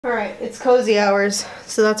Alright, it's cozy hours,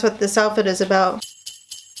 so that's what this outfit is about.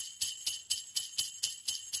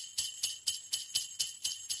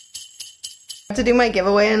 I have to do my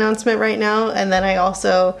giveaway announcement right now, and then I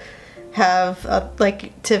also have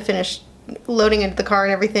like to finish loading into the car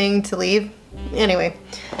and everything to leave. Anyway,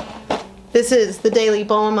 this is the daily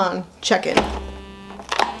Vlogmas check-in.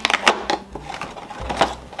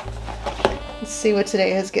 Let's see what today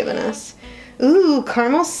has given us. Ooh,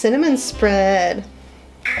 caramel cinnamon spread.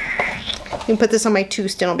 I can put this on my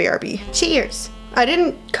toast and it'll be RB. Cheers! I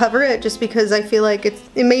didn't cover it just because I feel like it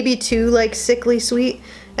may be too like sickly sweet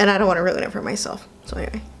and I don't want to ruin it for myself. So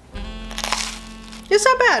anyway. It's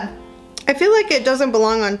not bad. I feel like it doesn't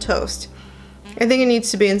belong on toast. I think it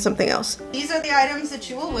needs to be in something else. These are the items that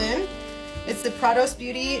you will win. It's the Prados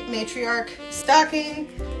Beauty Matriarch Stocking.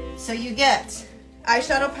 So you get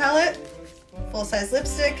eyeshadow palette, full-size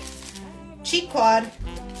lipstick, cheek quad,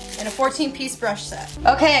 and a 14-piece brush set.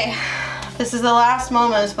 Okay, this is the last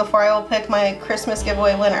moment before I will pick my Christmas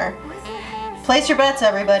giveaway winner. Place your bets,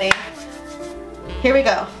 everybody. Here we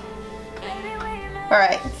go. All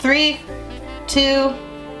right, 3, 2,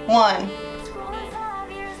 1.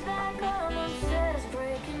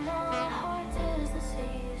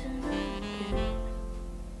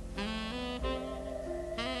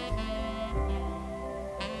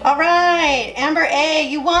 All right, Amber A,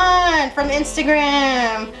 you won from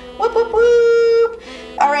Instagram. Whoop, whoop, whoop.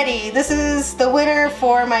 Alrighty, this is the winner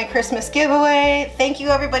for my Christmas giveaway. Thank you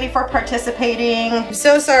everybody for participating. I'm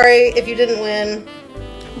so sorry if you didn't win,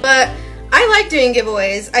 but I like doing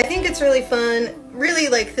giveaways. I think it's really fun. Really,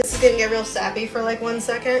 like, this is gonna get real sappy for like 1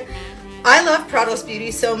 second. I love Prados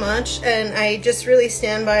Beauty so much, and I just really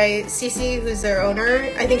stand by Cece, who's their owner.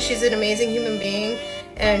 I think she's an amazing human being,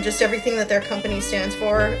 and just everything that their company stands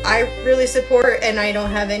for, I really support, and I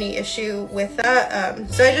don't have any issue with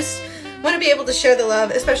that. So I just want to be able to share the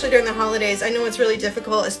love, especially during the holidays. I know it's really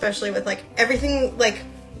difficult, especially with like everything, like,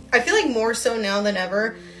 I feel like more so now than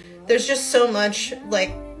ever. There's just so much,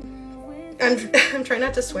 like, I'm trying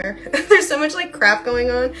not to swear. There's so much like crap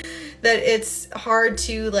going on that it's hard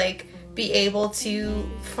to like be able to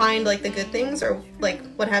find like the good things or like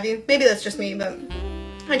what have you. Maybe that's just me, but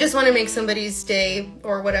I just want to make somebody's day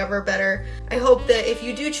or whatever better. I hope that if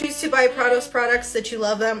you do choose to buy Prados products that you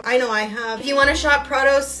love them. I know I have. If you want to shop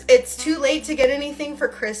Prados, it's too late to get anything for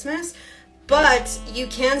Christmas, but you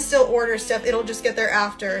can still order stuff. It'll just get there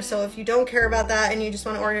after. So if you don't care about that and you just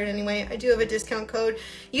want to order it anyway, I do have a discount code.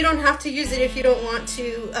 You don't have to use it if you don't want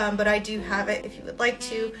to, but I do have it if you would like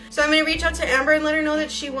to. So I'm going to reach out to Amber and let her know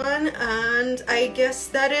that she won, and I guess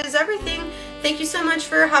that is everything. Thank you so much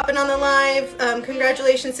for hopping on the live.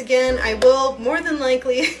 Congratulations again. I will more than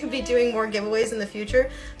likely be doing more giveaways in the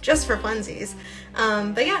future, just for funsies.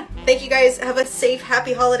 But yeah, thank you guys. Have a safe,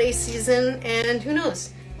 happy holiday season, and who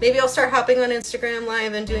knows? Maybe I'll start hopping on Instagram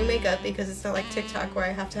live and doing makeup, because it's not like TikTok where I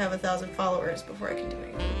have to have 1,000 followers before I can do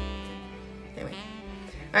anything. Anyway.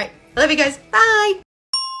 Alright, I love you guys. Bye!